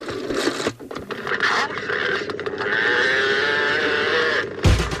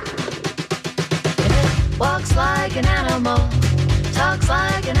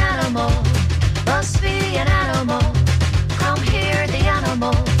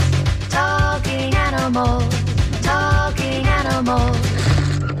animals, talking animals.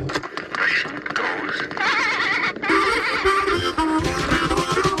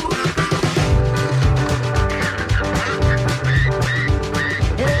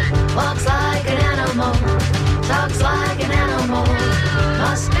 It walks like an animal, talks like an animal,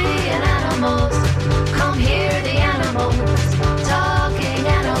 must be an animal. Come hear the animals, talking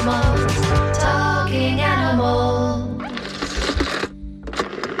animals, talking animals.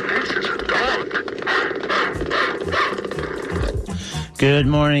 Good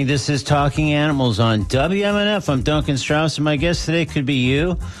morning. This is Talking Animals on WMNF. I'm Duncan Strauss, and my guest today could be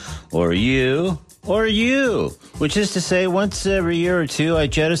you, or you, or you. Which is to say, once every year or two, I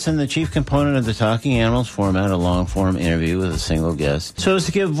jettison the chief component of the Talking Animals format, a long-form interview with a single guest, so as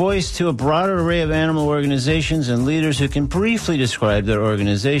to give voice to a broader array of animal organizations and leaders who can briefly describe their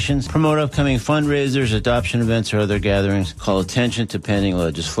organizations, promote upcoming fundraisers, adoption events, or other gatherings, call attention to pending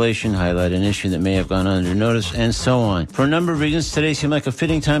legislation, highlight an issue that may have gone under notice, and so on. For a number of reasons, today seemed like a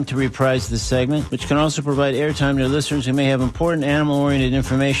fitting time to reprise this segment, which can also provide airtime to listeners who may have important animal-oriented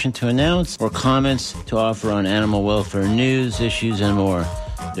information to announce or comments to offer on animal welfare news, issues, and more.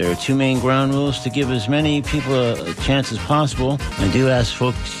 There are two main ground rules to give as many people a chance as possible. I do ask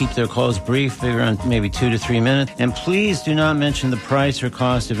folks to keep their calls brief, figure on maybe 2 to 3 minutes. And please do not mention the price or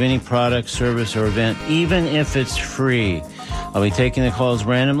cost of any product, service, or event, even if it's free. I'll be taking the calls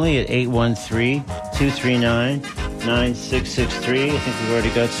randomly at 813-239-9663. I think we've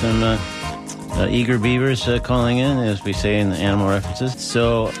already got some eager beavers calling in, as we say in the animal references.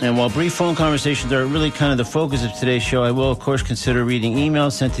 So, and while brief phone conversations are really kind of the focus of today's show, I will, of course, consider reading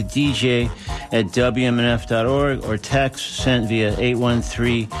emails sent to dj@wmnf.org or text sent via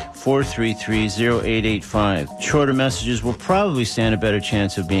 813-433-0885. Shorter messages will probably stand a better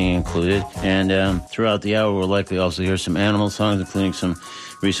chance of being included. And throughout the hour, we'll likely also hear some animal songs, including some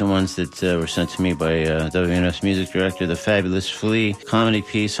recent ones that were sent to me by WNF's music director, The Fabulous Flea, comedy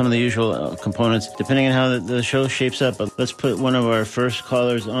piece, some of the usual components, depending on how the show shapes up. But let's put one of our first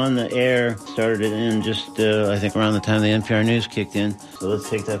callers on the air. Started it in just, I think, around the time the NPR News kicked in. So let's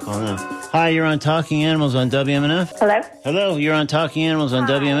take that call now. Hi, you're on Talking Animals on WMNF. Hello? Hello, you're on Talking Animals on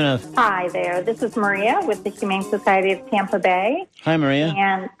WMNF. Hi there. This is Maria with the Humane Society of Tampa Bay. Hi, Maria.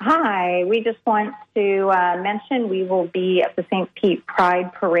 And hi, we just want to mention we will be at the St. Pete Pride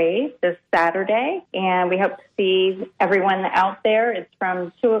Parade this Saturday, and we hope to see everyone out there. It's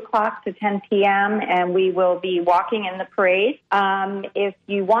from 2 o'clock to 10 p.m., and we will be walking in the parade. If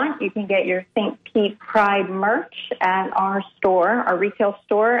you want, you can get your St. Pete Pride merch at our store, our retail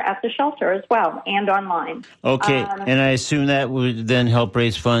store at the shelter as well, and online. Okay, and I assume that would then help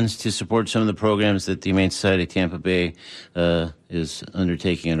raise funds to support some of the programs that the Humane Society of Tampa Bay is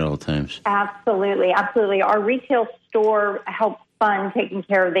undertaking at all times. Absolutely, absolutely. Our retail store helps fund taking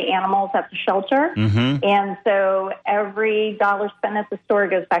care of the animals at the shelter. Mm-hmm. And so every dollar spent at the store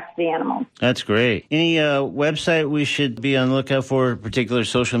goes back to the animals. That's great. Any website we should be on the lookout for, a particular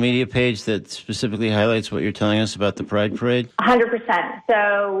social media page that specifically highlights what you're telling us about the Pride Parade? 100%.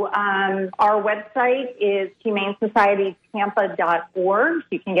 So our website is humanesocietytampa.org.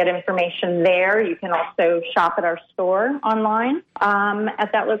 You can get information there. You can also shop at our store online at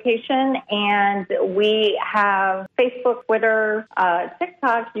that location. And we have Facebook, Twitter,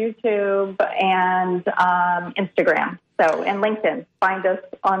 TikTok, YouTube, and Instagram. So, and LinkedIn. Find us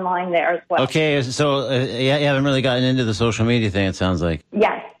online there as well. Okay, so you haven't really gotten into the social media thing, it sounds like.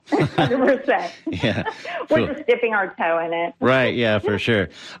 Yes, 100%. Yeah. We're just dipping our toe in it. Right, yeah, for sure.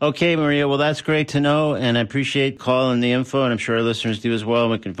 Okay, Maria, well, that's great to know, and I appreciate calling the info, and I'm sure our listeners do as well.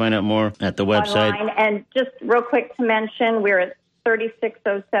 We can find out more at the website. Online. And just real quick to mention, we're at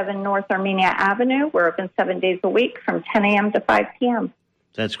 3607 North Armenia Avenue. We're open 7 days a week from 10 a.m. to 5 p.m.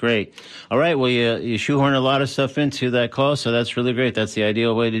 That's great. All right. Well, you shoehorn a lot of stuff into that call, so that's really great. That's the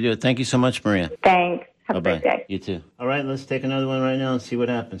ideal way to do it. Thank you so much, Maria. Thanks. Have a great day. You too. All right. Let's take another one right now and see what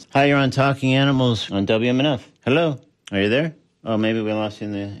happens. Hi, you're on Talking Animals on WMNF. Hello. Are you there? Oh, maybe we lost you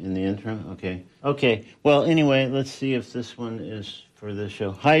in the intro. Okay. Well, anyway, let's see if this one is for this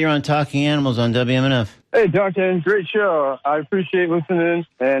show. Hi, you're on Talking Animals on WMNF. Hey, Duncan, great show. I appreciate listening,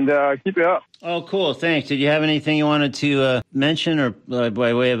 and keep it up. Oh, cool. Thanks. Did you have anything you wanted to mention or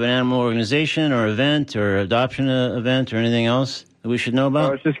by way of an animal organization or event or adoption event or anything else that we should know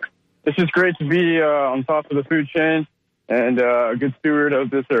about? It's just great to be on top of the food chain and a good steward of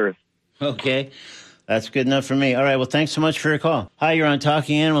this earth. Okay. That's good enough for me. All right. Well, thanks so much for your call. Hi, you're on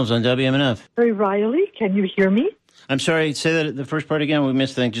Talking Animals on WMNF. Mary Riley, can you hear me? I'm sorry, say that the first part again. We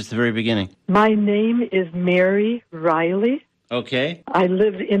missed, I think, just the very beginning. My name is Mary Riley. Okay. I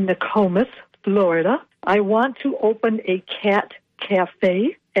live in Nokomis, Florida. I want to open a cat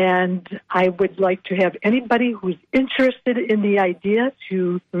cafe, and I would like to have anybody who's interested in the idea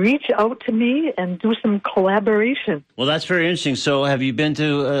to reach out to me and do some collaboration. Well, that's very interesting. So have you been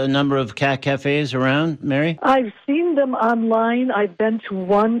to a number of cat cafes around, Mary? I've seen them online. I've been to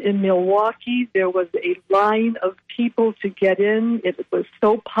one in Milwaukee. There was a line of people to get in. It was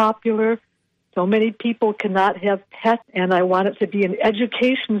so popular. So many people cannot have pets, and I want it to be an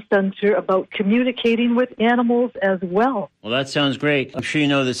education center about communicating with animals as well. Well, that sounds great. I'm sure you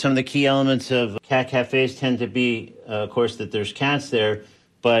know that some of the key elements of cat cafes tend to be, of course, that there's cats there,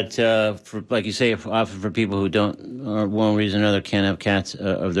 but for, like you say, often for people who don't, or one reason or another, can't have cats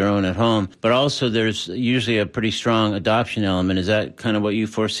of their own at home. But also there's usually a pretty strong adoption element. Is that kind of what you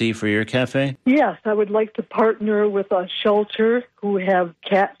foresee for your cafe? Yes, I would like to partner with a shelter who have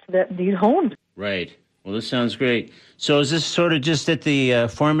cats that need homes. Right. Well, this sounds great. So is this sort of just at the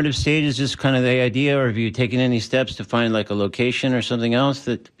formative stages, just kind of the idea, or have you taken any steps to find like a location or something else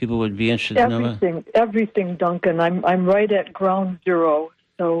that people would be interested in knowing about? Everything, Duncan. I'm right at ground zero.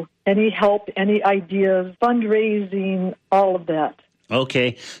 So any help, any ideas, fundraising, all of that.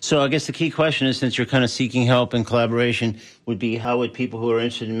 Okay. So I guess the key question is, since you're kind of seeking help and collaboration, would be how would people who are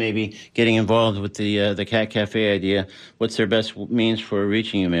interested in maybe getting involved with the Cat Cafe idea, what's their best means for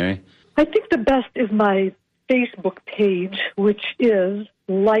reaching you, Mary? I think the best is my Facebook page, which is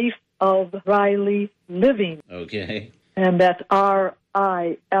Life of Riley Living. Okay. And that's Riley.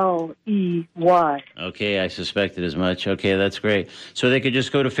 Okay, I suspected as much. Okay, that's great. So they could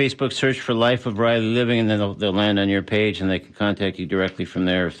just go to Facebook, search for Life of Riley Living, and then they'll land on your page, and they can contact you directly from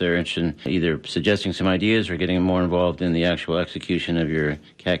there if they're interested in either suggesting some ideas or getting more involved in the actual execution of your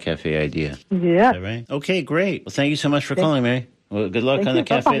Cat Cafe idea. Yeah. Is that right? Okay, great. Well, thank you so much for calling, Mary. Well, good luck on the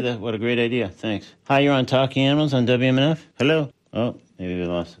cafe. What a great idea. Thanks. Hi, you're on Talking Animals on WMNF. Hello. Oh, maybe we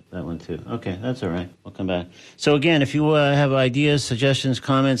lost that one too. Okay, that's all right. We'll come back. So again, if you have ideas, suggestions,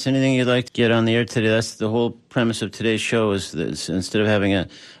 comments, anything you'd like to get on the air today, that's the whole premise of today's show, is that instead of having a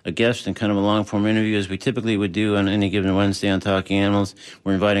guest and kind of a long-form interview as we typically would do on any given Wednesday on Talking Animals,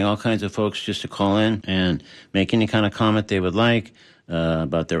 we're inviting all kinds of folks just to call in and make any kind of comment they would like.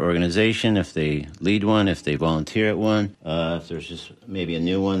 About their organization, if they lead one, if they volunteer at one, if there's just maybe a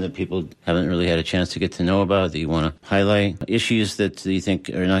new one that people haven't really had a chance to get to know about that you want to highlight, issues that you think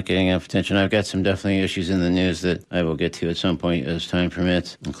are not getting enough attention. I've got some definitely issues in the news that I will get to at some point as time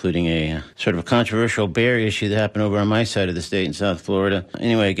permits, including a sort of a controversial bear issue that happened over on my side of the state in South Florida.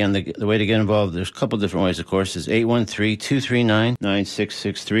 Anyway, again, the way to get involved, there's a couple different ways, of course, is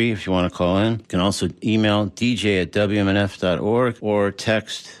 813-239-9663 if you want to call in. You can also email dj@wmnf.org or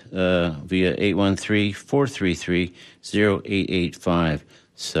text via 813-433-0885.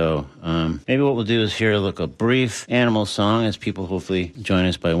 So maybe what we'll do is hear a brief animal song as people hopefully join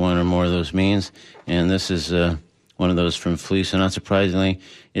us by one or more of those means. And this is one of those from Flea, so not surprisingly,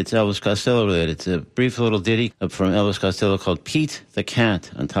 it's Elvis Costello related. It's a brief little ditty from Elvis Costello called Pete the Cat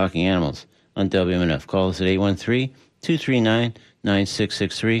on Talking Animals on WMNF. Call us at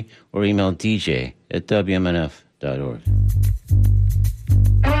 813-239-9663 or email dj@wmnf.org.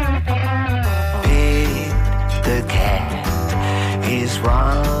 Pete the cat, he's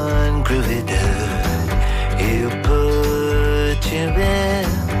one groovy dude. He'll put you in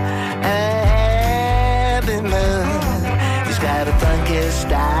a happy mood. He's got a funky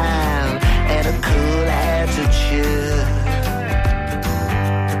style and a cool attitude.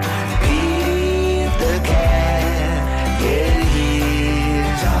 Pete the cat, yeah,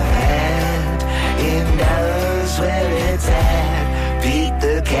 he's alright. He knows where it's at. Pete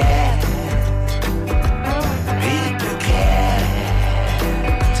the cat. Pete the cat.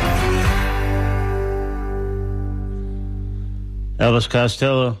 Elvis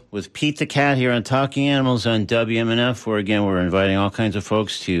Costello with Pete the Cat here on Talking Animals on WMNF, where again we're inviting all kinds of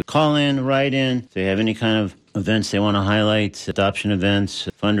folks to call in, write in. If they have any kind of events they want to highlight, adoption events,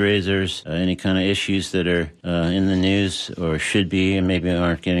 fundraisers, any kind of issues that are in the news or should be and maybe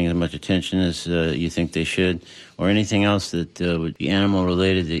aren't getting as much attention as you think they should, or anything else that would be animal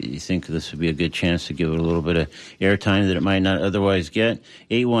related that you think this would be a good chance to give it a little bit of airtime that it might not otherwise get.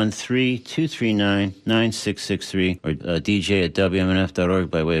 813-239-9663 or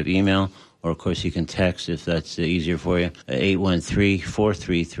dj@wmnf.org by way of email, or of course you can text if that's easier for you,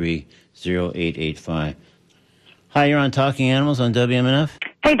 813-433-0885. Hi, you're on Talking Animals on WMNF.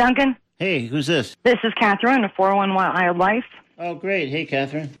 Hey, Duncan. Hey, who's this? This is Catherine of 401 Wildlife. Oh, great. Hey,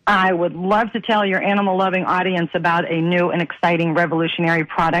 Catherine. I would love to tell your animal-loving audience about a new and exciting revolutionary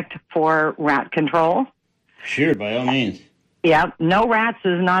product for rat control. Sure, by all means. Yeah, no rats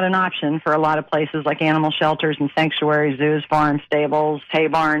is not an option for a lot of places like animal shelters and sanctuaries, zoos, farms, stables, hay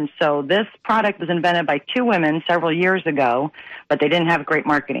barns. So this product was invented by two women several years ago, but they didn't have great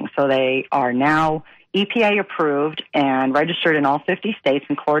marketing. So they are now EPA approved and registered in all 50 states,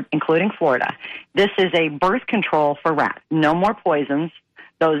 including Florida. This is a birth control for rats. No more poisons.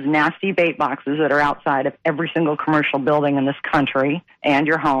 Those nasty bait boxes that are outside of every single commercial building in this country and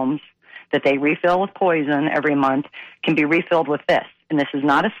your homes that they refill with poison every month can be refilled with this. And this is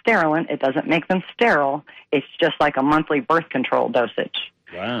not a sterilant. It doesn't make them sterile. It's just like a monthly birth control dosage.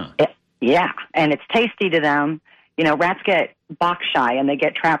 Wow. Yeah, and it's tasty to them. You know, rats get box shy and they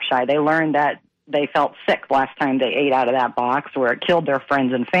get trap shy. They learned that they felt sick last time they ate out of that box where it killed their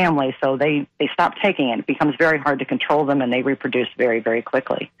friends and family, so they stopped taking it. It becomes very hard to control them, and they reproduce very, very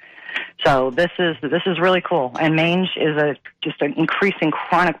quickly. So this is really cool. And mange is just an increasing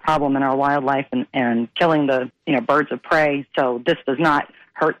chronic problem in our wildlife and killing the birds of prey. So this does not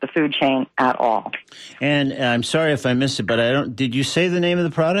hurt the food chain at all. And I'm sorry if I missed it, but did you say the name of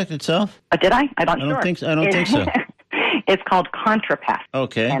the product itself? Did I? I don't think so. It's called ContraPest.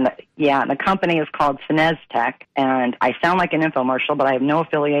 Okay. And the company is called SenesTech, and I sound like an infomercial, but I have no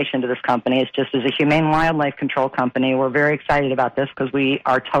affiliation to this company. It's just as a humane wildlife control company, we're very excited about this because we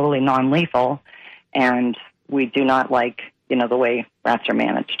are totally non-lethal, and we do not like, the way rats are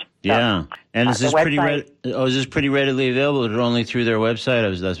managed. Yeah. And is this website, is this pretty readily available? Is it only through their website?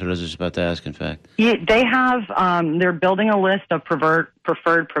 That's what I was just about to ask, in fact. Yeah, they have, they're building a list of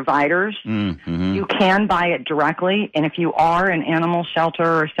preferred providers. Mm-hmm. You can buy it directly, and if you are an animal shelter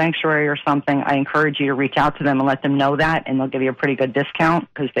or sanctuary or something, I encourage you to reach out to them and let them know that, and they'll give you a pretty good discount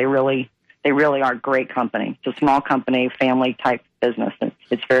because they really are a great company. It's a small company, family-type business.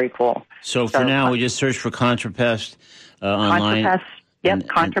 It's very cool. So for now, we just search for ContraPest online. ContraPest. Yep,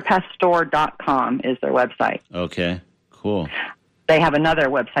 ContraPestStore.com is their website. Okay, cool. They have another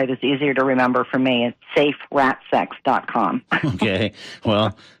website that's easier to remember for me. It's SafeRatSex.com. Okay,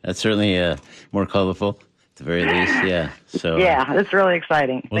 well, that's certainly more colorful, at the very least, yeah. So yeah, it's really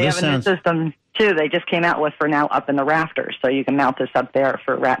exciting. Well, they have a new system, too, they just came out with for now up in the rafters. So you can mount this up there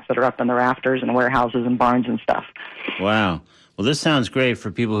for rats that are up in the rafters and warehouses and barns and stuff. Wow. Well, this sounds great for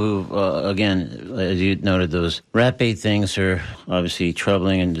people who, again, as you noted, those rat bait things are obviously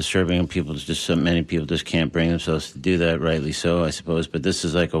troubling and disturbing, and many people just can't bring themselves to do that, rightly so, I suppose. But this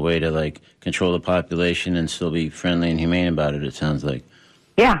is like a way to control the population and still be friendly and humane about it, it sounds like.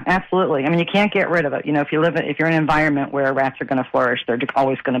 Yeah, absolutely. I mean, you can't get rid of it. If you're in an environment where rats are going to flourish, they're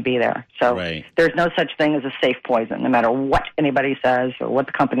always going to be there. So There's no such thing as a safe poison, no matter what anybody says or what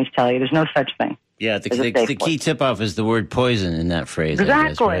the companies tell you. There's no such thing. Yeah, the key tip-off is the word poison in that phrase. Exactly. I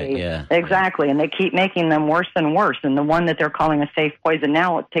guess, right? Yeah. Exactly. And they keep making them worse and worse. And the one that they're calling a safe poison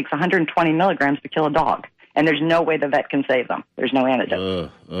now, it takes 120 milligrams to kill a dog. And there's no way the vet can save them. There's no antidote.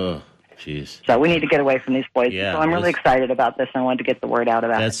 Jeez. So we need to get away from these poisons. Yeah, so I'm really excited about this, and I wanted to get the word out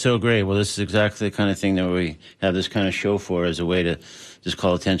about it. That's so great. Well, this is exactly the kind of thing that we have this kind of show for, as a way to just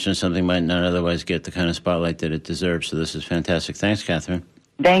call attention to something might not otherwise get the kind of spotlight that it deserves. So this is fantastic. Thanks, Catherine.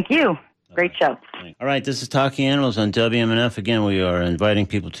 Thank you. Great show. All right, this is Talking Animals on WMNF. Again, we are inviting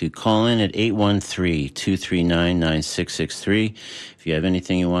people to call in at 813-239-9663. If you have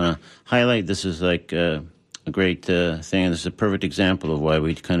anything you want to highlight, this is like a great thing, and this is a perfect example of why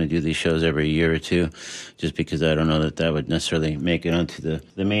we kind of do these shows every year or two, just because I don't know that would necessarily make it onto the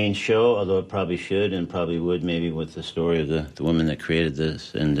main show, although it probably should and probably would, maybe with the story of the woman that created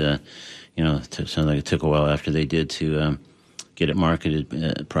this. And, it sounds like it took a while after they did to get it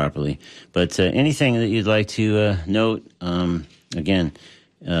marketed properly. But anything that you'd like to note, again,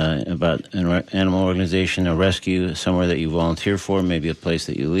 about an animal organization, a rescue, somewhere that you volunteer for, maybe a place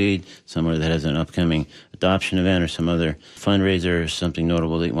that you lead, somewhere that has an upcoming adoption event or some other fundraiser or something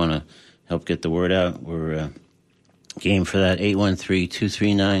notable that you want to help get the word out, we're game for that.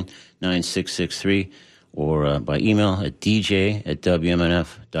 813-239-9663 or by email at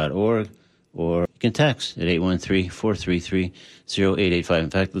dj@wmnf.org, or you can text at 813-433-0885. In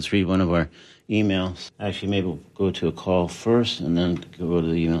fact, let's read one of our emails. Actually, maybe we'll go to a call first and then go to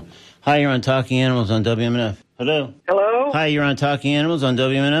the email. Hi, you're on Talking Animals on WMNF. Hello. Hello. Hi, you're on Talking Animals on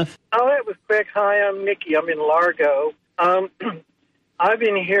WMNF. Oh, that was quick. Hi, I'm Nikki. I'm in Largo. I've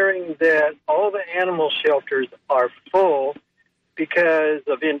been hearing that all the animal shelters are full because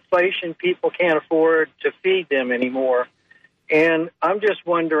of inflation. People can't afford to feed them anymore. And I'm just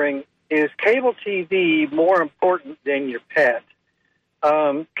wondering, is cable TV more important than your pet?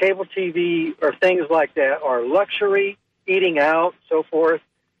 Cable TV or things like that are luxury, eating out, so forth.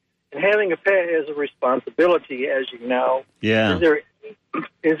 And having a pet is a responsibility, as you know. Yeah.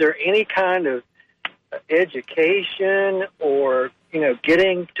 Is there any kind of education or,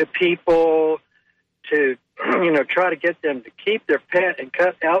 getting to people to, try to get them to keep their pet and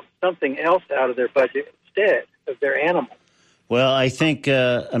cut out something else out of their budget instead of their animal? Well, I think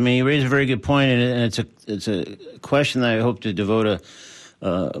you raise a very good point, and it's a question that I hope to devote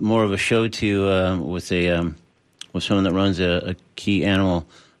more of a show to with someone that runs a key animal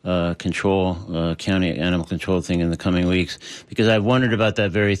control county animal control thing in the coming weeks, because I've wondered about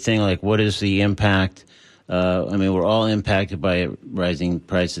that very thing. Like, what is the impact? We're all impacted by rising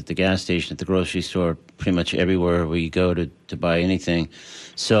price at the gas station, at the grocery store, pretty much everywhere we go to buy anything.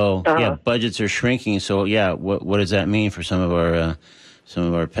 So budgets are shrinking. So what does that mean for some of our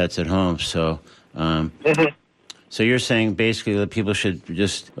pets at home? So so you're saying basically that people should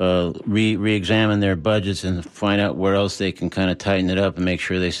just re-examine their budgets and find out where else they can kind of tighten it up and make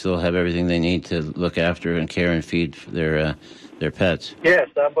sure they still have everything they need to look after and care and feed their pets. Yes,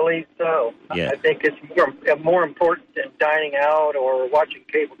 I believe so. Yeah. I think it's more important than dining out or watching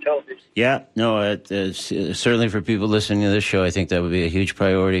cable television. Yeah, no, it's certainly for people listening to this show, I think that would be a huge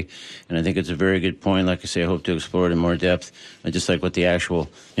priority, and I think it's a very good point. Like I say, I hope to explore it in more depth, just like what the actual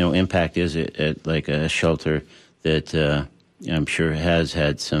impact is at like a shelter that I'm sure has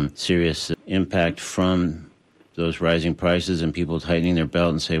had some serious impact from those rising prices and people tightening their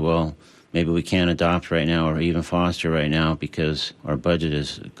belt and say, well, maybe we can't adopt right now or even foster right now because our budget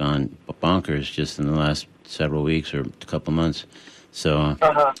has gone bonkers just in the last several weeks or a couple months. So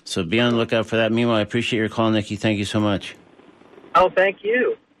so be on the lookout for that. Meanwhile, I appreciate your call, Nikki. Thank you so much. Oh, thank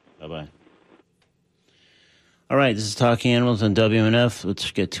you. Bye-bye. All right, this is Talking Animals on WMNF.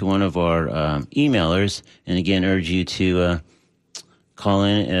 Let's get to one of our emailers. And again, urge you to call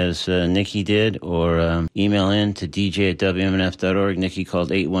in as Nikki did, or email in to dj@wmnf.org. Nikki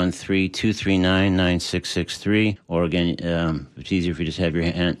called 813-239-9663. Or again, it's easier if you just have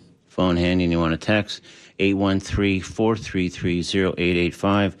your phone handy and you want to text,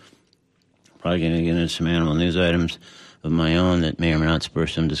 813-433-0885. Probably going to get into some animal news items of my own that may or may not spur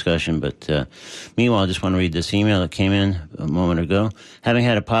some discussion. But meanwhile, I just want to read this email that came in a moment ago. Having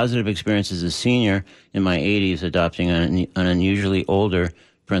had a positive experience as a senior in my 80s adopting an unusually older,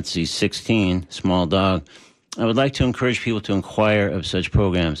 parentheses 16, small dog, I would like to encourage people to inquire of such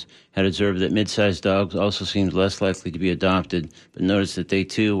programs. Had observed that mid-sized dogs also seemed less likely to be adopted, but noticed that they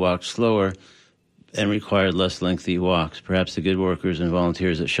too walked slower and required less lengthy walks. Perhaps the good workers and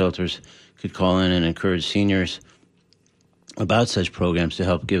volunteers at shelters could call in and encourage seniors about such programs to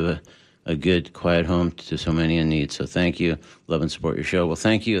help give a good, quiet home to so many in need. So thank you. Love and support your show. Well,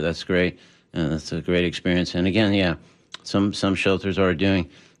 thank you. That's great. That's a great experience. And again, some shelters are doing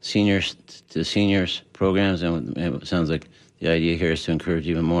seniors to seniors programs, and it sounds like the idea here is to encourage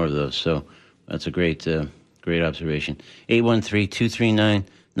even more of those. So that's a great observation.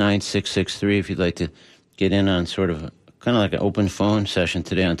 813-239-9663 if you'd like to get in on sort of kind of like an open phone session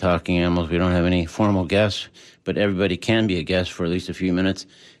today on Talking Animals. We don't have any formal guests, but everybody can be a guest for at least a few minutes,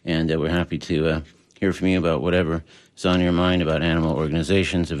 and we're happy to hear from you about whatever is on your mind about animal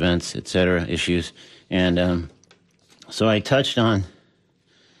organizations, events, etc., issues. And so I touched on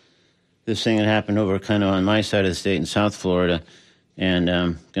this thing that happened over kind of on my side of the state in South Florida, and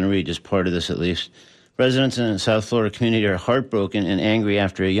I'm going to read just part of this at least. Residents in the South Florida community are heartbroken and angry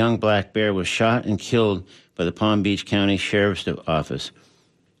after a young black bear was shot and killed by the Palm Beach County Sheriff's Office.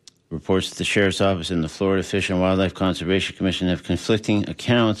 Reports that the Sheriff's Office and the Florida Fish and Wildlife Conservation Commission have conflicting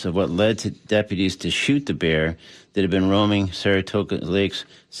accounts of what led to deputies to shoot the bear that had been roaming Saratoga Lakes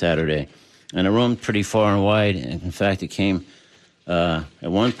Saturday. And it roamed pretty far and wide. And in fact, it came at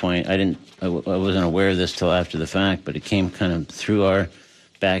one point. I wasn't aware of this till after the fact, but it came kind of through our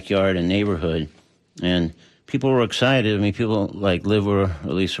backyard and neighborhood. And people were excited. I mean, people like live where,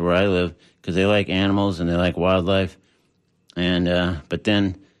 at least where I live, because they like animals and they like wildlife. And but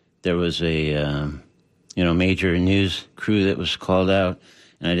then there was a major news crew that was called out,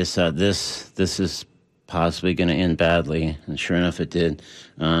 and I just thought this is possibly going to end badly, and sure enough it did.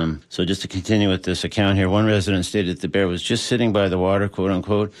 So just to continue with this account here, one resident stated that the bear was just sitting by the water, quote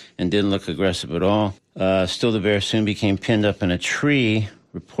unquote, and didn't look aggressive at all. Still, the bear soon became pinned up in a tree.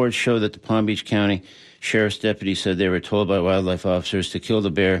 Reports show that the Palm Beach County Sheriff's deputy said they were told by wildlife officers to kill the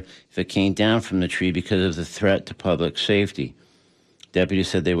bear if it came down from the tree because of the threat to public safety. Deputies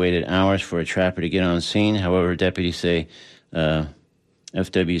said they waited hours for a trapper to get on scene. However, deputies say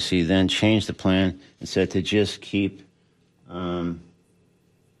FWC then changed the plan and said to just keep an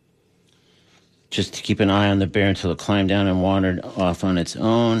eye on the bear until it climbed down and wandered off on its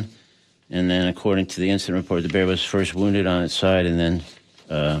own. And then, according to the incident report, the bear was first wounded on its side and then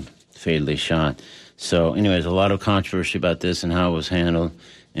fatally shot. So anyways, a lot of controversy about this and how it was handled.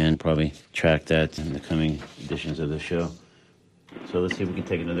 and probably track that in the coming editions of the show. So let's see if we can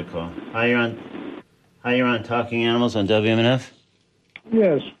take another call. Hi, you're on Talking Animals on WMNF.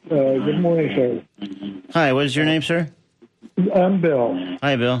 Yes. Good morning, sir. Hi, what is your name, sir? I'm Bill.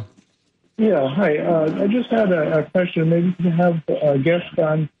 Hi, Bill. Yeah, hi. I just had a question. Maybe you can have a guest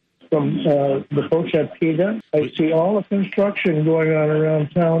on from the folks at PETA. I see all the construction going on around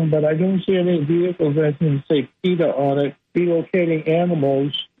town, but I don't see any vehicles that can say PETA on it, relocating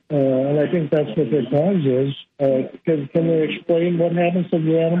animals, and I think that's what their cause is. Can they explain what happens to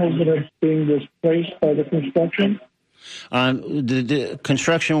the animals that are being displaced by the construction? The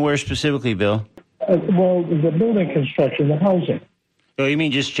construction where specifically, Bill? Well, the building construction, the housing. Oh, you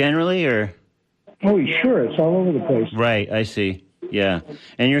mean just generally, or? Oh, sure. It's all over the place. Right, I see. Yeah.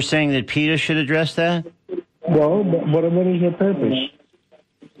 And you're saying that PETA should address that? Well, what is their purpose?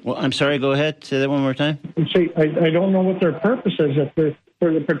 Well, I'm sorry, go ahead. Say that one more time. See, I don't know what their purpose is. If they're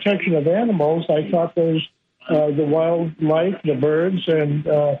for the protection of animals, I thought there's the wildlife, the birds, and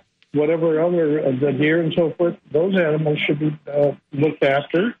whatever other, the deer and so forth, those animals should be looked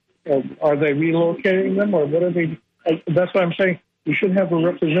after. Are they relocating them, or what are they? That's what I'm saying. You should have a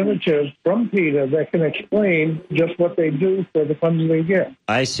representative from PETA that can explain just what they do for the funds they get.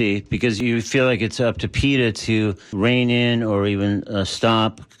 I see, because you feel like it's up to PETA to rein in or even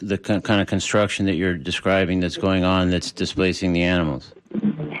stop the kind of construction that you're describing that's going on that's displacing the animals.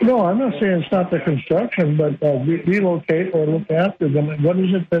 No, I'm not saying stop the construction, but relocate or look after them. What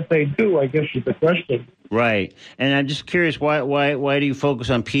is it that they do, I guess, is the question. Right. And I'm just curious, why do you focus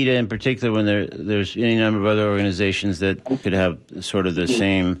on PETA in particular when there's any number of other organizations that could have sort of the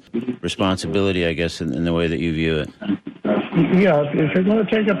same responsibility, I guess, in the way that you view it? Yeah, if you're going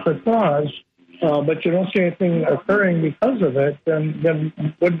to take up the cause, but you don't see anything occurring because of it, then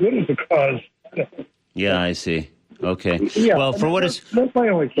what good is the cause? Yeah, I see. Okay. Yeah, well, for what is that's my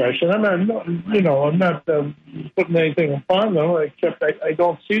only question. I'm not putting anything upon them, except I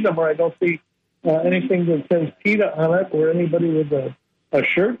don't see them, or I don't see anything that says PETA on it, or anybody with a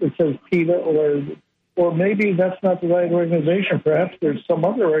shirt that says PETA, or maybe that's not the right organization. Perhaps there's some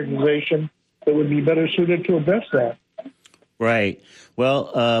other organization that would be better suited to address that. Right.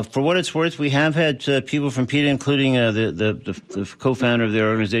 Well, for what it's worth, we have had people from PETA, including the co-founder of the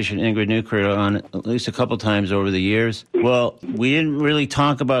organization, Ingrid Newkirk, on at least a couple times over the years. Well, we didn't really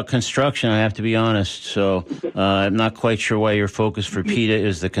talk about construction, I have to be honest, so I'm not quite sure why your focus for PETA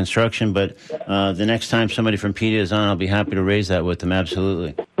is the construction, but the next time somebody from PETA is on, I'll be happy to raise that with them,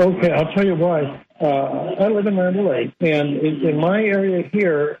 absolutely. Okay, I'll tell you why. I live in Land Lake, and in my area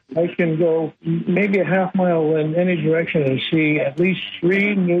here, I can go maybe a half mile in any direction and see at least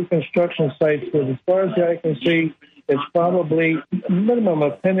 3 new construction sites that, as far as the eye can see, it's probably a minimum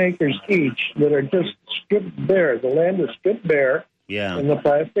of 10 acres each that are just stripped bare. The land is stripped bare, and the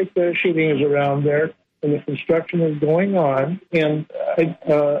plastic sheeting is around there, and the construction is going on, and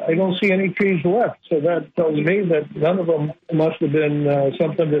I don't see any trees left. So that tells me that none of them must have been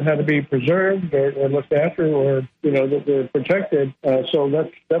something that had to be preserved or looked after, or that they're protected. So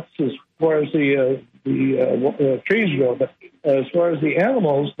that's as far as the trees go. But as far as the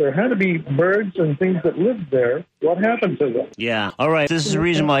animals, there had to be birds and things that lived there. What happened to them? Yeah. All right. This is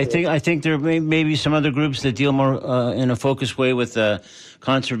reasonable. I think there may be some other groups that deal more in a focused way with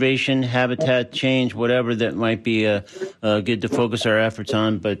conservation, habitat change, whatever that might be good to focus our efforts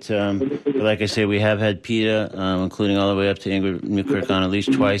on. But like I say, we have had PETA, including all the way up to Ingrid Newkirk, on at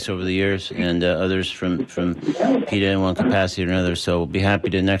least twice over the years, and others from PETA in one capacity or another. So we'll be happy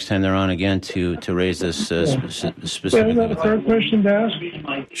to, next time they're on again, to raise this specifically. Is that a fair question to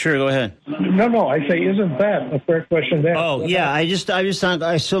ask? Sure, go ahead. No, I say, isn't that a fair question to ask? Oh, yeah,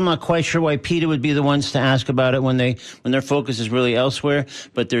 I'm still not quite sure why PETA would be the ones to ask about it when their focus is really elsewhere.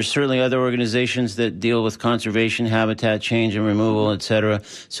 But there's certainly other organizations that deal with conservation, habitat change and removal, et cetera.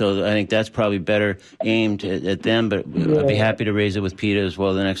 So I think that's probably better aimed at them, but I'd be happy to raise it with PETA as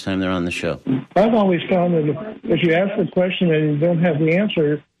well the next time they're on the show. I've always found that if you ask the question and you don't have the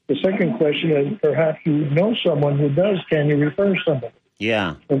answer, the second question is perhaps you know someone who does. Can you refer somebody?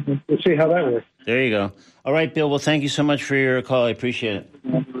 Yeah. We'll see how that works. There you go. All right, Bill. Well, thank you so much for your call. I appreciate it.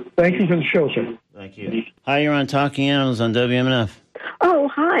 Thank you for the show, sir. Thank you. Hi, you're on Talking Animals on WMNF. Oh,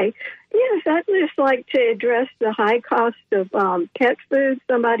 hi. Yes, I'd just like to address the high cost of pet food.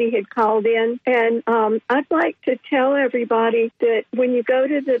 Somebody had called in, and I'd like to tell everybody that when you go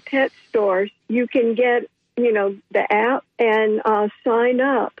to the pet stores, you can get the app and sign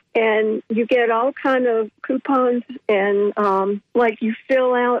up, and you get all kind of coupons, and like you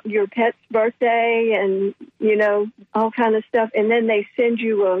fill out your pet's birthday and all kind of stuff, and then they send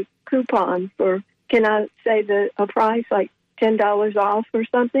you a coupon for, can I say a price, like $10 off or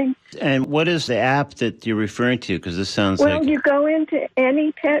something. And what is the app that you're referring to? Because this sounds Well, like... you go into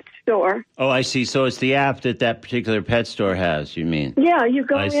any pet store. Oh, I see. So it's the app that particular pet store has, you mean? Yeah, you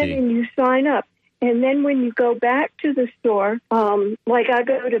go I in see. and you sign up. And then when you go back to the store, like I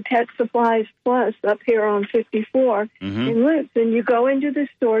go to Pet Supplies Plus up here on 54 in Lutz, and you go into the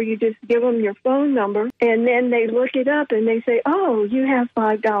store, you just give them your phone number, and then they look it up and they say, oh, you have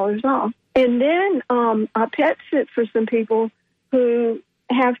 $5 off. And then I pet sit for some people who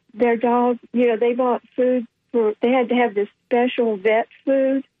have their dog, they bought food they had to have this special vet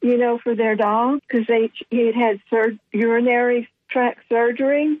food, for their dog because he had urinary tract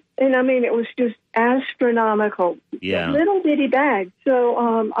surgery. And I mean, it was just astronomical. Yeah. Little bitty bags.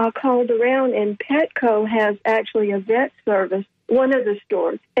 So I called around, and Petco has actually a vet service, one of the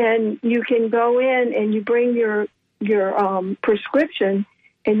stores. And you can go in and you bring your prescription,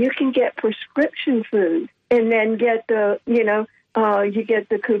 and you can get prescription food and then get you get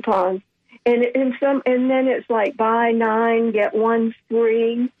the coupons. And then it's like buy 9, get 1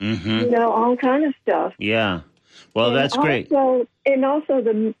 free, all kind of stuff. Yeah. Well, that's great. And also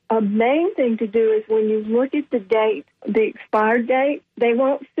the main thing to do is when you look at the date, the expired date, they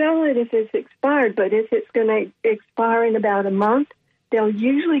won't sell it if it's expired, but if it's going to expire in about a month, they'll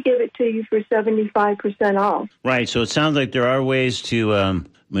usually give it to you for 75% off. Right. So it sounds like there are ways to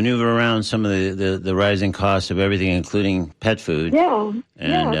maneuver around some of the rising costs of everything, including pet food. Yeah.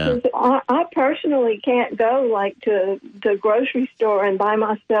 And, I personally can't go like to the grocery store and buy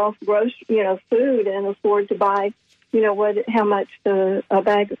myself food and afford to buy, how much a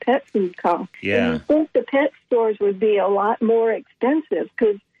bag of pet food costs. Yeah. And I think the pet stores would be a lot more expensive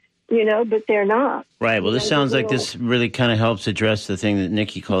because, but they're not. Right. Well, this sounds like this really kind of helps address the thing that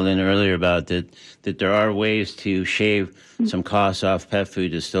Nikki called in earlier about that there are ways to shave some costs off pet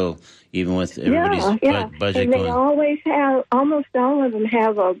food to still, even with everybody's budget and going. they always have, almost all of them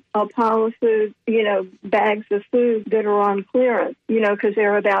have a pile of food, bags of food that are on clearance, because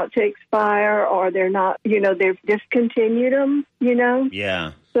they're about to expire or they're not, they've discontinued them,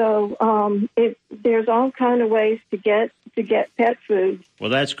 Yeah. So there's all kind of ways to get pet food. Well,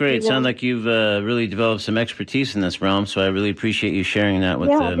 that's great. It sounds like you've really developed some expertise in this realm, so I really appreciate you sharing that with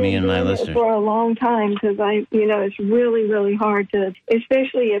me and my listeners. For a long time because it's really, really hard to,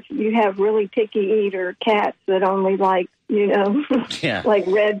 especially if you have really picky eater cats that only like, like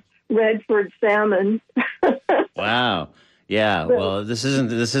Redford salmon. Wow. Yeah, well, this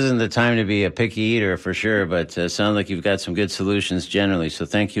isn't the time to be a picky eater for sure, but it sounds like you've got some good solutions generally. So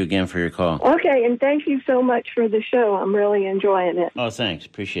thank you again for your call. Okay, and thank you so much for the show. I'm really enjoying it. Oh, thanks.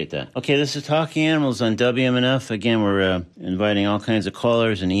 Appreciate that. Okay, this is Talking Animals on WMNF. Again, we're inviting all kinds of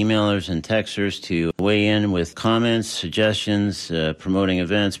callers and emailers and texters to weigh in with comments, suggestions, promoting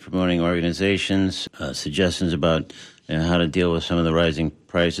events, promoting organizations, suggestions about how to deal with some of the rising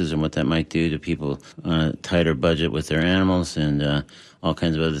prices and what that might do to people on a tighter budget with their animals and all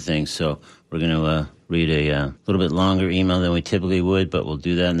kinds of other things. So we're going to read a little bit longer email than we typically would, but we'll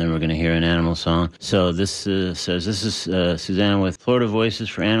do that, and then we're going to hear an animal song. So this says, this is Susanna with Florida Voices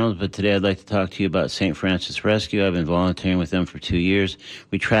for Animals, but today I'd like to talk to you about St. Francis Rescue. I've been volunteering with them for 2 years.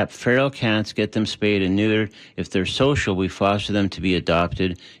 We trap feral cats, get them spayed and neutered. If they're social, we foster them to be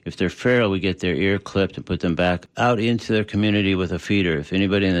adopted. If they're feral, we get their ear clipped and put them back out into their community with a feeder. If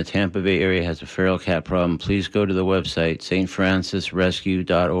anybody in the Tampa Bay area has a feral cat problem, please go to the website,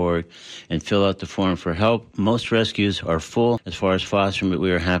 stfrancisrescue.org, and fill out the form for help. Most rescues are full as far as fostering, but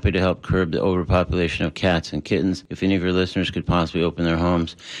we are happy to help curb the overpopulation of cats and kittens. If any of your listeners could possibly open their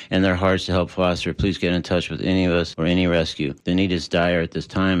homes and their hearts to help foster, please get in touch with any of us or any rescue. The need is dire at this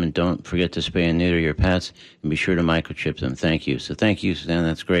time, and don't forget to spay and neuter your pets, and be sure to microchip them. Thank you. So thank you, Suzanne.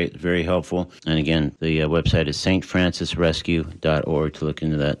 That's great. Very helpful. And again, the website is stfrancisrescue.org to look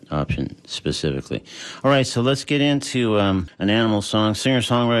into that option specifically. All right, so let's get into an animal song.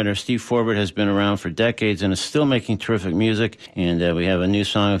 Singer-songwriter Steve Forbert has been around for decades and is still making terrific music. And we have a new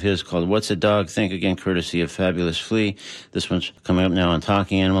song of his called What's a Dog Think, again, courtesy of Fabulous Flea. This one's coming up now on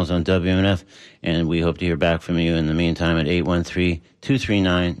Talking Animals on WMNF, and we hope to hear back from you in the meantime at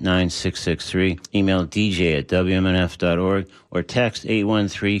 813-239-9663. Email dj@wmnf.org or text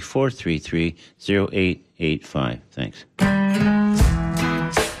 813-433-0885. Thanks.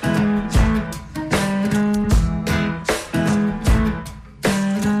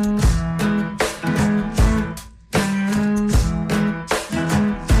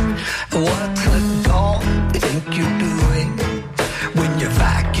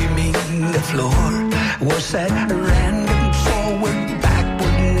 Was that random forward,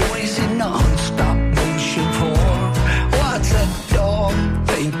 backward, noisy, non-stop motion for? What's that dog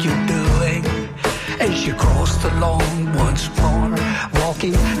think you're doing as you cross the lawn once more?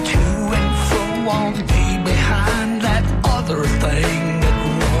 won't be behind that other thing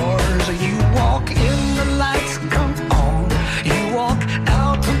that roars. You walk in, the lights come on. You walk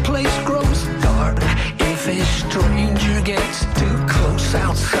out, the place grows dark. If a stranger gets too close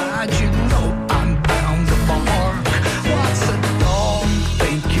outside, you know I'm bound to bark. What's a dog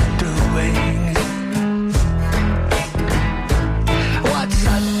think you're doing? What's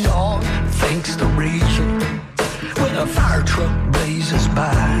a dog think's the reason? When a fire truck blazes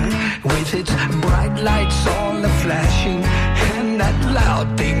by, with its bright lights on the flashing, and that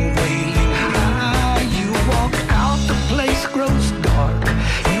loud thing wailing high. You walk out, the place grows dark.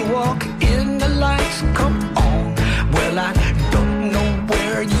 You walk in, the lights come on. Well, I don't know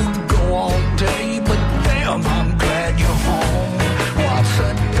where you go all day, but damn, I'm glad you're home. What's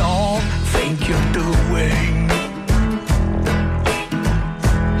a dog think you're doing?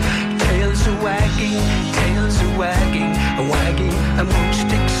 Tails are wagging, wagging most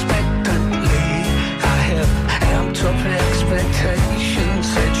expectantly. I have amped up expectations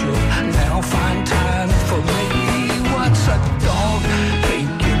that you'll now find time for me. What's a dog think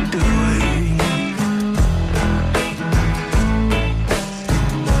you're doing?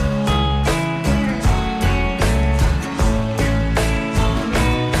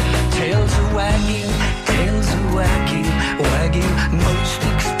 Tails are wagging, wagging most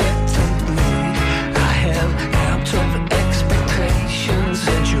expectantly. I have amped up expectations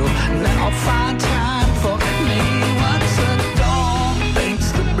that you'll now find time for me. What's a dog thinks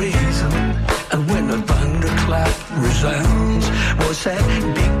the reason? And when the thunderclap resounds, was that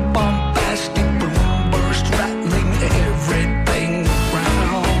big bombastic boom burst rattling everything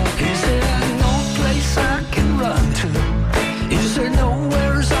around? Is there no place I can run to? Is there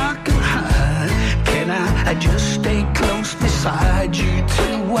nowheres I can hide? Can I just stay close beside you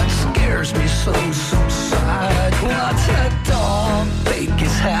till what scares me so subside? What's a dog think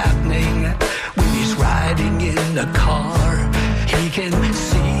is happening when he's riding in the car? He can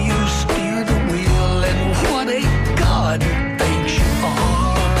see you steer the wheel, and what a god thinks you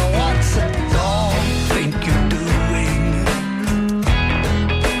are. What's a dog think you're doing?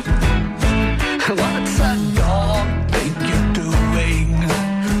 What's a dog think you're doing?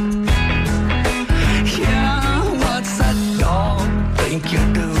 Yeah, what's a dog think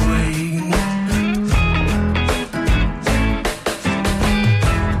you're doing?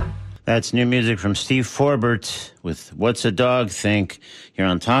 That's new music from Steve Forbert with What's a Dog Think here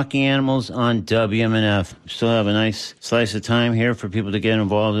on Talking Animals on WMNF. We still have a nice slice of time here for people to get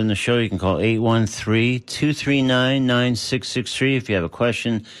involved in the show. You can call 813-239-9663 if you have a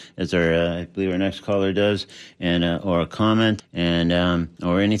question, as I believe our next caller does, and or a comment, and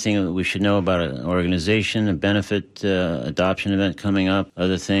or anything that we should know about an organization, a benefit adoption event coming up,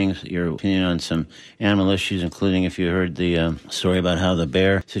 other things, your opinion on some animal issues, including if you heard the story about how the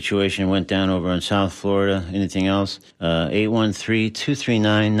bear situation went down over in South Florida, anything else.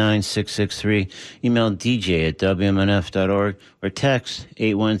 813-239-9663. Email dj@wmnf.org or text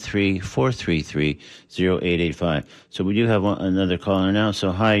 813-433-0885. So we do have another caller now.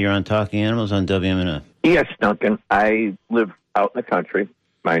 So hi, you're on Talking Animals on WMNF. Yes, Duncan. I live out in the country.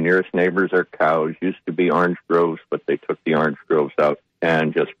 My nearest neighbors are cows. Used to be orange groves, but they took the orange groves out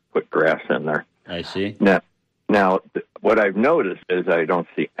and just put grass in there. I see. Now, what I've noticed is I don't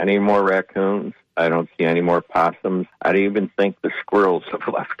see any more raccoons. I don't see any more possums. I don't even think the squirrels have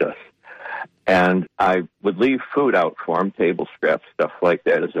left us. And I would leave food out for them, table scraps, stuff like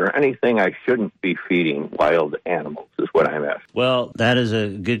that. Is there anything I shouldn't be feeding wild animals is what I'm asking. Well, that is a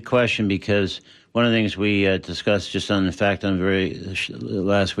good question, because one of the things we discussed just on the fact on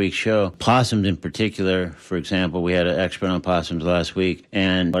last week's show, possums in particular, for example, we had an expert on possums last week,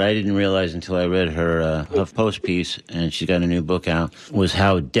 and what I didn't realize until I read her HuffPost piece, and she's got a new book out, was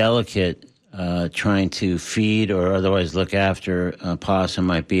how delicate trying to feed or otherwise look after a possum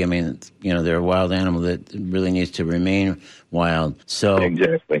might be. I mean, you know, they're a wild animal that really needs to remain wild. So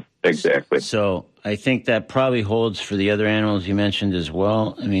Exactly. So I think that probably holds for the other animals you mentioned as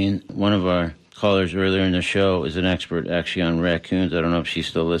well. I mean, one of our callers earlier in the show is an expert actually on raccoons. I don't know if she's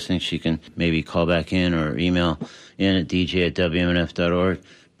still listening. She can maybe call back in or email in at dj@wmnf.org.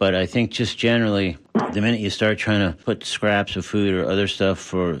 But I think just generally, the minute you start trying to put scraps of food or other stuff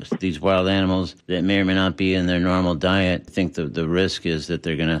for these wild animals that may or may not be in their normal diet, I think the risk is that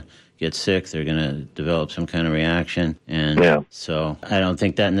they're going to get sick, they're going to develop some kind of reaction. And so I don't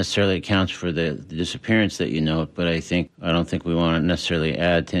think that necessarily accounts for the disappearance that you note, but I don't think we want to necessarily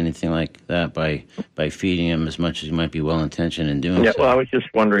add to anything like that by feeding them as much as you might be well-intentioned in doing so. Well, I was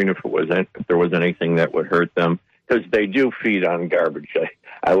just wondering if there was anything that would hurt them, because they do feed on garbage.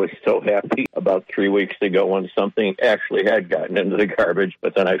 I was so happy about 3 weeks ago when something actually had gotten into the garbage,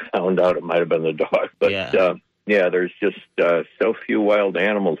 but then I found out it might have been the dog. But there's just so few wild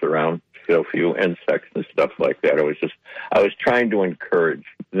animals around, so few insects and stuff like that. I was trying to encourage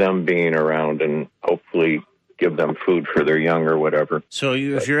them being around and hopefully give them food for their young or whatever. So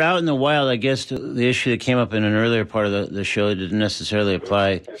if you're out in the wild, I guess the issue that came up in an earlier part of the show didn't necessarily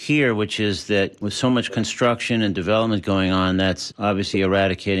apply here, which is that with so much construction and development going on, that's obviously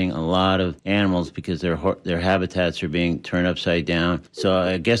eradicating a lot of animals because their habitats are being turned upside down. So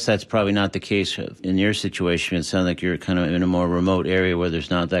I guess that's probably not the case in your situation. It sounds like you're kind of in a more remote area where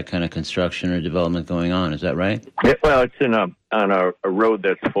there's not that kind of construction or development going on. Is that right? Yeah, well, it's on a road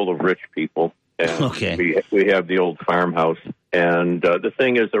that's full of rich people. And okay. We have the old farmhouse. And the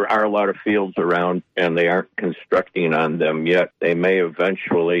thing is, there are a lot of fields around, and they aren't constructing on them yet. They may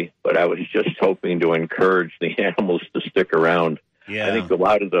eventually, but I was just hoping to encourage the animals to stick around. Yeah. I think a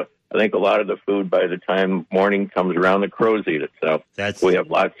lot of the food, by the time morning comes around, the crows eat it. So we have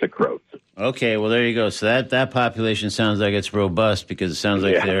lots of crows. Okay, well, there you go. So that population sounds like it's robust because it sounds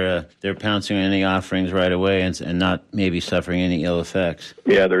like they're pouncing on any offerings right away and not maybe suffering any ill effects.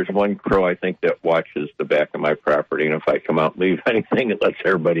 Yeah, there's one crow, I think, that watches the back of my property, and if I come out and leave anything, it lets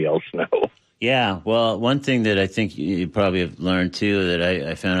everybody else know. Yeah, well, one thing that I think you probably have learned, too, that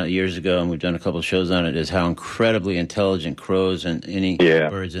I found out years ago, and we've done a couple of shows on it, is how incredibly intelligent crows and any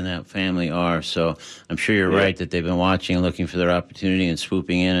birds in that family are. So I'm sure you're right that they've been watching and looking for their opportunity and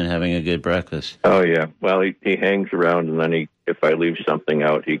swooping in and having a good breakfast. Oh, yeah. Well, he hangs around, and then if I leave something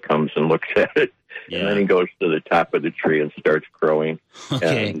out, he comes and looks at it. Yeah. And then he goes to the top of the tree and starts crowing.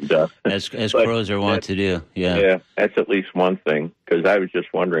 Okay, and, as crows are wont to do. Yeah, that's at least one thing, because I was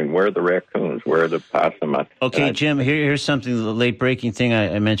just wondering, where are the raccoons? Where are the possum? Okay, Jim, here's something, the late-breaking thing.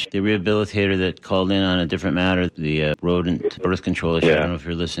 I mentioned the rehabilitator that called in on a different matter, the rodent birth control issue. I don't know if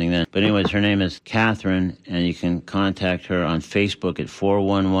you're listening then. But anyways, her name is Catherine, and you can contact her on Facebook at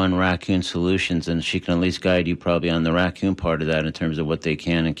 411 Raccoon Solutions, and she can at least guide you probably on the raccoon part of that in terms of what they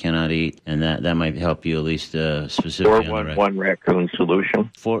can and cannot eat, and that might help you at least specifically. 411 Raccoon Solution?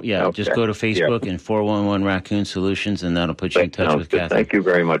 Just go to Facebook and 411 Raccoon Solutions, and that'll put you in touch with Catherine. Thank you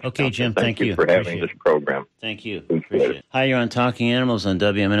very much. Okay, Jim, thank you for having this program. Thank you. Appreciate it. Hi, you're on Talking Animals on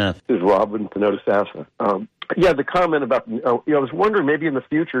WMNF. This is Robin Pinota-Sassa. The comment about, I was wondering maybe in the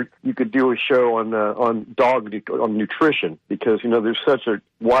future you could do a show on nutrition, because, there's such a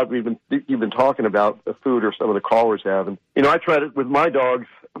wide, you've been talking about the food, or some of the callers have. And, I tried it with my dogs.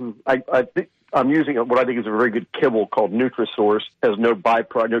 I think I'm using what I think is a very good kibble called Nutrisource. Has no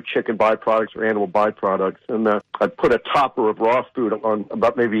chicken byproducts or animal byproducts. And I put a topper of raw food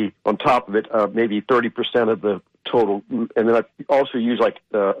on top of it, maybe 30% of the total. And then I also use a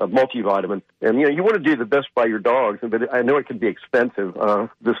multivitamin. And, you want to do the best by your dogs, but I know it can be expensive.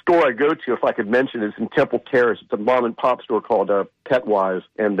 The store I go to, if I could mention, is in Temple Terrace. It's a mom and pop store called Petwise.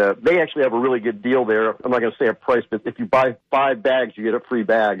 And they actually have a really good deal there. I'm not going to say a price, but if you buy 5 bags, you get a free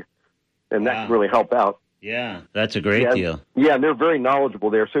bag. And that can really help out. Yeah, that's a great deal. Yeah, and they're very knowledgeable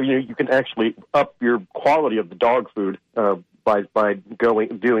there. So you can actually up your quality of the dog food by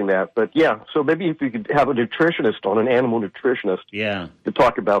doing that. But so maybe if you could have a nutritionist on, an animal nutritionist, to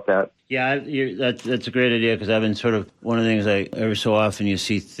talk about that. Yeah, that's a great idea, because I've been sort of, one of the things every so often you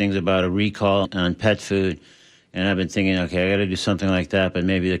see things about a recall on pet food. And I've been thinking, okay, I got to do something like that, but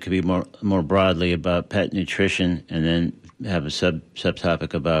maybe there could be more broadly about pet nutrition, and then have a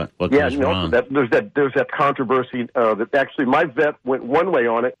subtopic about what goes wrong. There's that controversy that actually my vet went one way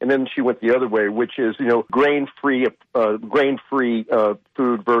on it, and then she went the other way, which is grain-free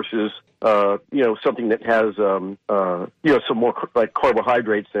food versus something that has some more like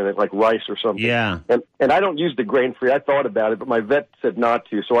carbohydrates in it, like rice or something. Yeah. And I don't use the grain-free. I thought about it, but my vet said not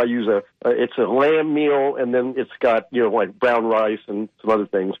to. So I use it's a lamb meal, and then it's got like brown rice and some other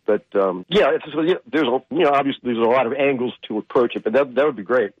things. But there's obviously there's a lot of angles to approach it, but that would be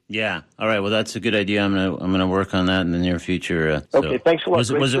great. Yeah. All right. Well, that's a good idea. I'm gonna work on that in the near future. Okay. Thanks a lot.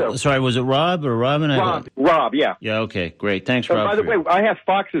 Was it Rob or Robin? Rob. Yeah. Yeah. Okay. Great. Thanks, Rob. By the way, I have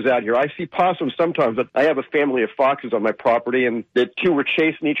foxes out here. I see possums sometimes, but I have a family of foxes on my property, and the two were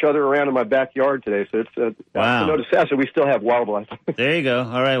chasing each other around in my backyard today. So it's wow. Notice that. So we still have wildlife. There you go.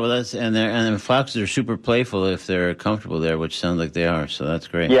 All right. Well, and foxes are super playful if they're comfortable there, which sounds like they are. So that's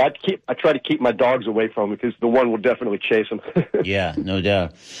great. Yeah, I try to keep my dogs away from them, because the one will definitely chase them. Yeah, no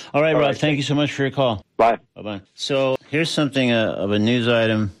doubt. All right, Rob. Thank you so much for your call. Bye. Bye-bye. So here's something of a news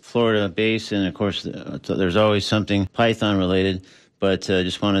item, Florida-based, and of course there's always something Python related. But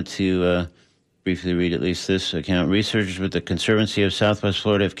just wanted to briefly read at least this account. Researchers with the Conservancy of Southwest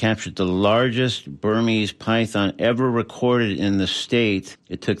Florida have captured the largest Burmese python ever recorded in the state.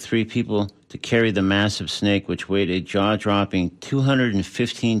 It took 3 people to carry the massive snake, which weighed a jaw-dropping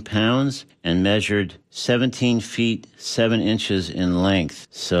 215 pounds and measured 17 feet 7 inches in length.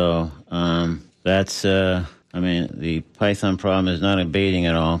 So that's... the python problem is not abating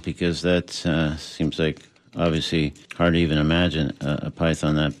at all, because that seems like obviously hard to even imagine a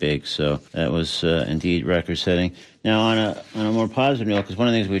python that big. So that was indeed record-setting. Now, on a more positive note, because one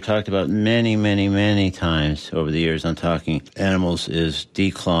of the things we've talked about many, many, many times over the years on Talking Animals is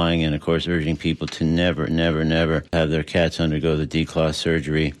declawing, and, of course, urging people to never, never, never have their cats undergo the declaw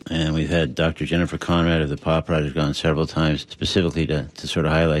surgery. And we've had Dr. Jennifer Conrad of the Paw Project on several times specifically to sort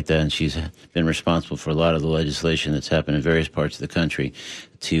of highlight that, and she's been responsible for a lot of the legislation that's happened in various parts of the country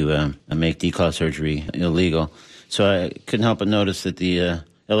to make declaw surgery illegal. So I couldn't help but notice that the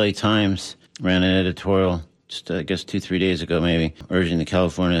L.A. Times ran an editorial just, I guess, 2-3 days ago maybe, urging the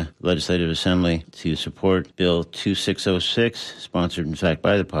California Legislative Assembly to support Bill 2606, sponsored, in fact,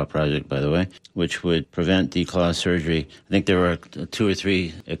 by the Paw Project, by the way, which would prevent declaw surgery. I think there were 2 or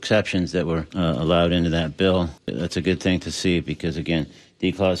 3 exceptions that were allowed into that bill. That's a good thing to see because, again,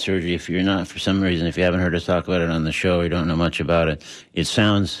 declaw surgery, if you're not, for some reason, if you haven't heard us talk about it on the show or you don't know much about it, it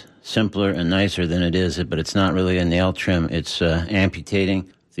sounds simpler and nicer than it is, but it's not really a nail trim. It's amputating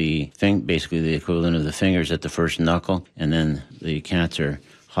basically the equivalent of the fingers at the first knuckle, and then the cats are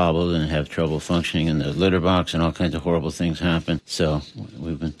hobbled and have trouble functioning in the litter box, and all kinds of horrible things happen. So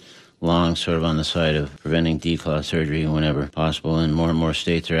we've been long sort of on the side of preventing declaw surgery whenever possible, and more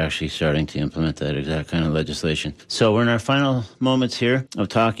states are actually starting to implement that exact kind of legislation. So we're in our final moments here of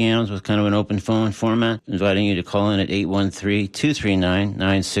Talking Animals with kind of an open phone format, inviting you to call in at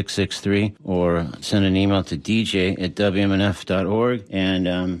 813-239-9663 or send an email to dj@wmnf.org.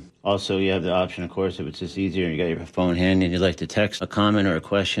 And also, you have the option, of course, if it's just easier and you got your phone handy and you'd like to text a comment or a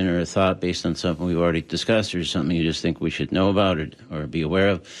question or a thought based on something we've already discussed or something you just think we should know about or be aware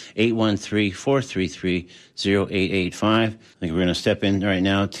of, 813-433-0885. I think we're going to step in right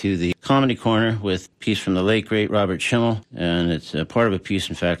now to the Comedy Corner with a piece from the late, great Robert Schimmel, and it's a part of a piece,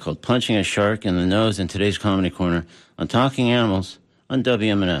 in fact, called Punching a Shark in the Nose in today's Comedy Corner on Talking Animals on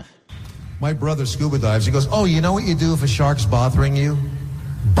WMNF. My brother scuba dives. He goes, oh, you know what you do if a shark's bothering you?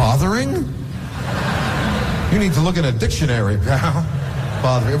 Bothering? You need to look in a dictionary, pal.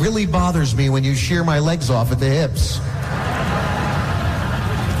 It really bothers me when you shear my legs off at the hips.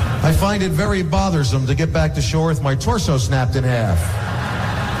 I find it very bothersome to get back to shore with my torso snapped in half.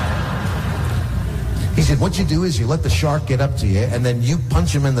 He said, what you do is you let the shark get up to you, and then you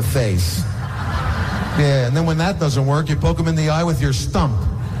punch him in the face. Yeah, and then when that doesn't work, you poke him in the eye with your stump.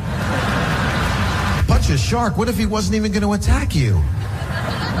 Punch a shark? What if he wasn't even going to attack you?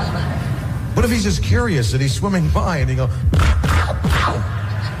 What if he's just curious and he's swimming by and he goes,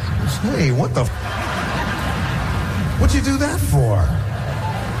 hey, what the what'd you do that for?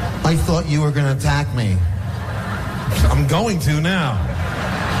 I thought you were going to attack me. I'm going to now.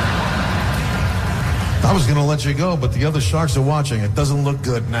 I was going to let you go, but the other sharks are watching. It doesn't look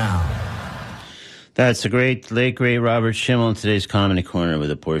good now. That's the late, great Robert Schimmel in today's Comedy Corner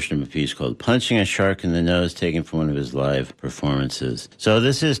with a portion of a piece called Punching a Shark in the Nose, taken from one of his live performances. So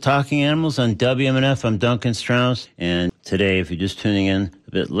this is Talking Animals on WMNF. I'm Duncan Strauss, and today, if you're just tuning in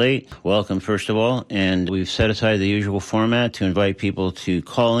a bit late, welcome, first of all. And we've set aside the usual format to invite people to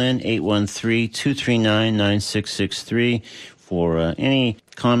call in, 813-239-9663, for any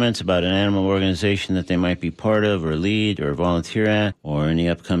comments about an animal organization that they might be part of or lead or volunteer at, or any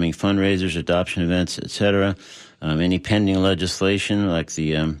upcoming fundraisers, adoption events, etc. Any pending legislation like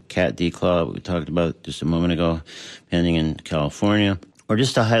the cat declaw we talked about just a moment ago, pending in California, or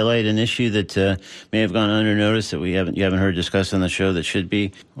just to highlight an issue that may have gone under notice that you haven't heard discussed on the show that should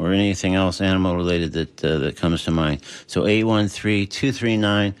be, or anything else animal related that comes to mind. So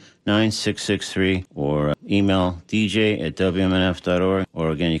 813-239-9663 or email dj@wmnf.org,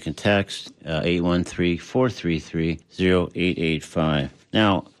 or again you can text 813-433-0885.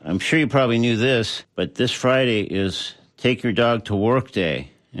 Now, I'm sure you probably knew this, but this Friday is Take Your Dog to Work Day.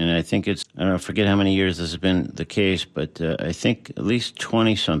 And I think I forget how many years this has been the case, but I think at least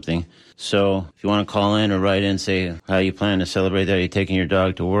 20-something. So if you want to call in or write in, say how you plan to celebrate that. Are you taking your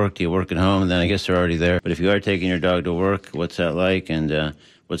dog to work? Do you work at home? And then I guess they're already there. But if you are taking your dog to work, what's that like? And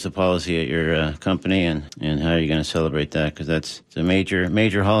what's the policy at your company? And how are you going to celebrate that? Because it's a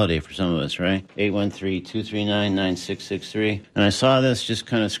major holiday for some of us, right? 813-239-9663. And I saw this just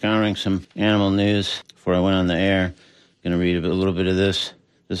kind of scouring some animal news before I went on the air. Going to read a little bit of this.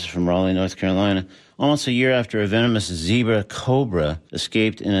 This is from Raleigh, North Carolina. almost a year after a venomous zebra cobra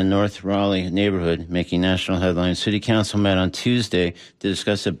escaped in a North Raleigh neighborhood, making national headlines. City Council met on Tuesday to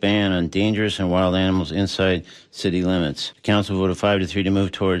discuss a ban on dangerous and wild animals inside city limits. The council voted 5-3 to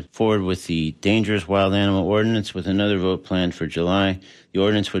move forward with the Dangerous Wild Animal Ordinance, with another vote planned for July. The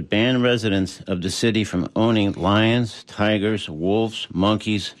ordinance would ban residents of the city from owning lions, tigers, wolves,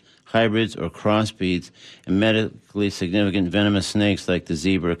 monkeys, hybrids or crossbreeds, and medically significant venomous snakes like the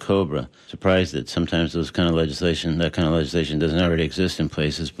zebra cobra. Surprised that sometimes that kind of legislation doesn't already exist in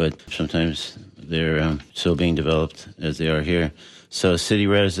places, but sometimes they're still being developed as they are here. So city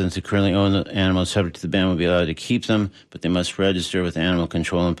residents who currently own the animals subject to the ban will be allowed to keep them, but they must register with animal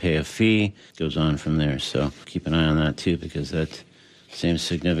control and pay a fee. It goes on from there. So keep an eye on that too, because that seems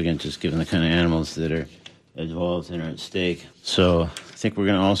significant just given the kind of animals that are involved and are at stake. So I think we're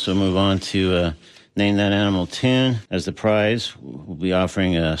going to also move on to Name That Animal Tune. As the prize, we'll be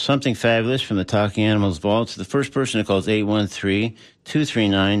offering something fabulous from the Talking Animals Vault. So the first person who calls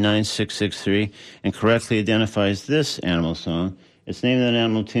 813-239-9663 and correctly identifies this animal song, it's Name That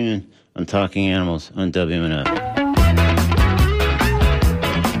Animal Tune on Talking Animals on WMNF.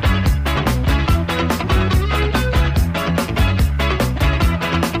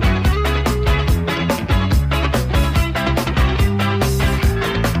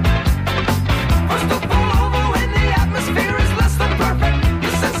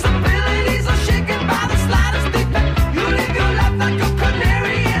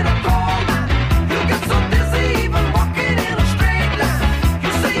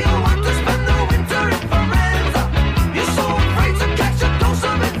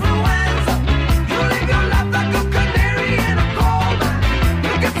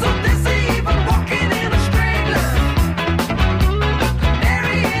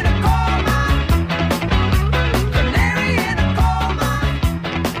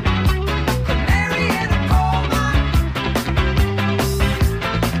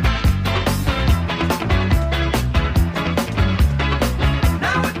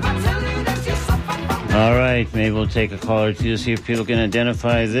 Maybe we'll take a call or two to see if people can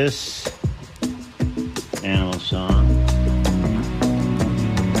identify this animal song.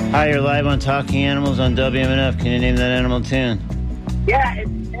 Hi, you're live on Talking Animals on WMNF. Can you name that animal tune? Yeah,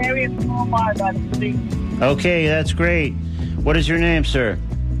 it's Canary in the Coal Mine by the Police. Okay, that's great. What is your name, sir?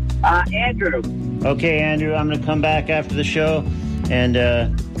 Andrew. Okay, Andrew, I'm going to come back after the show, and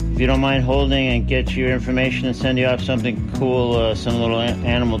if you don't mind holding and get your information and send you off something cool, some little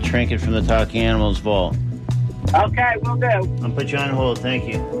animal trinket from the Talking Animals Vault. Okay, will do. I'll put you on hold. Thank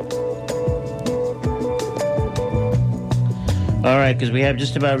you. All right, because we have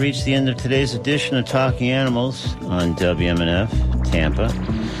just about reached the end of today's edition of Talking Animals on WMNF Tampa.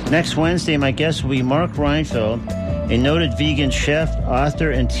 Next Wednesday, my guest will be Mark Reinfeld, a noted vegan chef,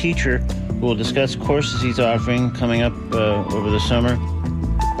 author, and teacher who will discuss courses he's offering coming up over the summer,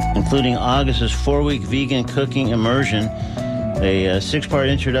 including August's 4-week vegan cooking immersion, a 6-part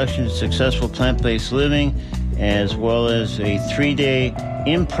introduction to successful plant-based living, as well as a 3-day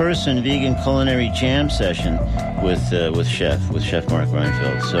in-person vegan culinary jam session with Chef Mark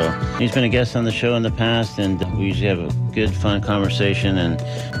Reinfeld. So he's been a guest on the show in the past, and we usually have a good, fun conversation. And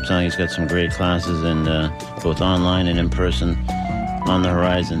I'm telling you, he's got some great classes, and both online and in person on the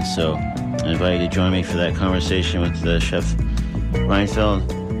horizon. So I invite you to join me for that conversation with Chef Reinfeld.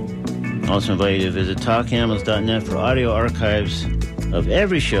 Also invite you to visit talkanimals.net for audio archives of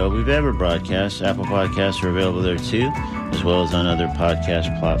every show we've ever broadcast. Apple Podcasts are available there too, as well as on other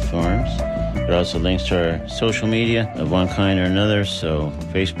podcast platforms. There are also links to our social media of one kind or another, so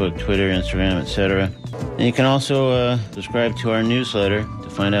Facebook, Twitter, Instagram, etc. And you can also subscribe to our newsletter to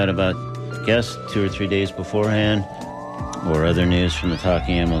find out about guests 2 or 3 days beforehand, or other news from the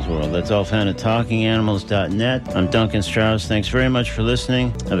Talking Animals world. That's all found at talkinganimals.net. I'm Duncan Strauss. Thanks very much for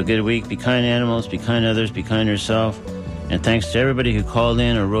listening. Have a good week. Be kind to animals, be kind to others, be kind to yourself. And thanks to everybody who called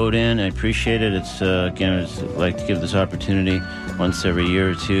in or wrote in. I appreciate it. It's again, I'd like to give this opportunity once every year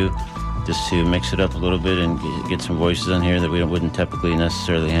or two just to mix it up a little bit and get some voices on here that we wouldn't typically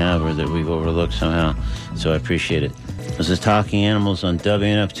necessarily have or that we've overlooked somehow. So I appreciate it. This is Talking Animals on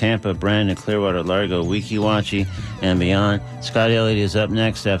WNF Tampa, Brandon, Clearwater, Largo, Weeki Wachee, and beyond. Scott Elliott is up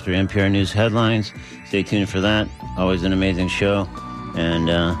next after NPR News headlines. Stay tuned for that. Always an amazing show. And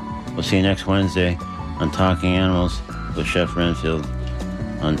we'll see you next Wednesday on Talking Animals with Chef Renfield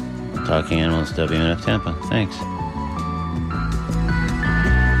on Talking Animals WNF Tampa. Thanks.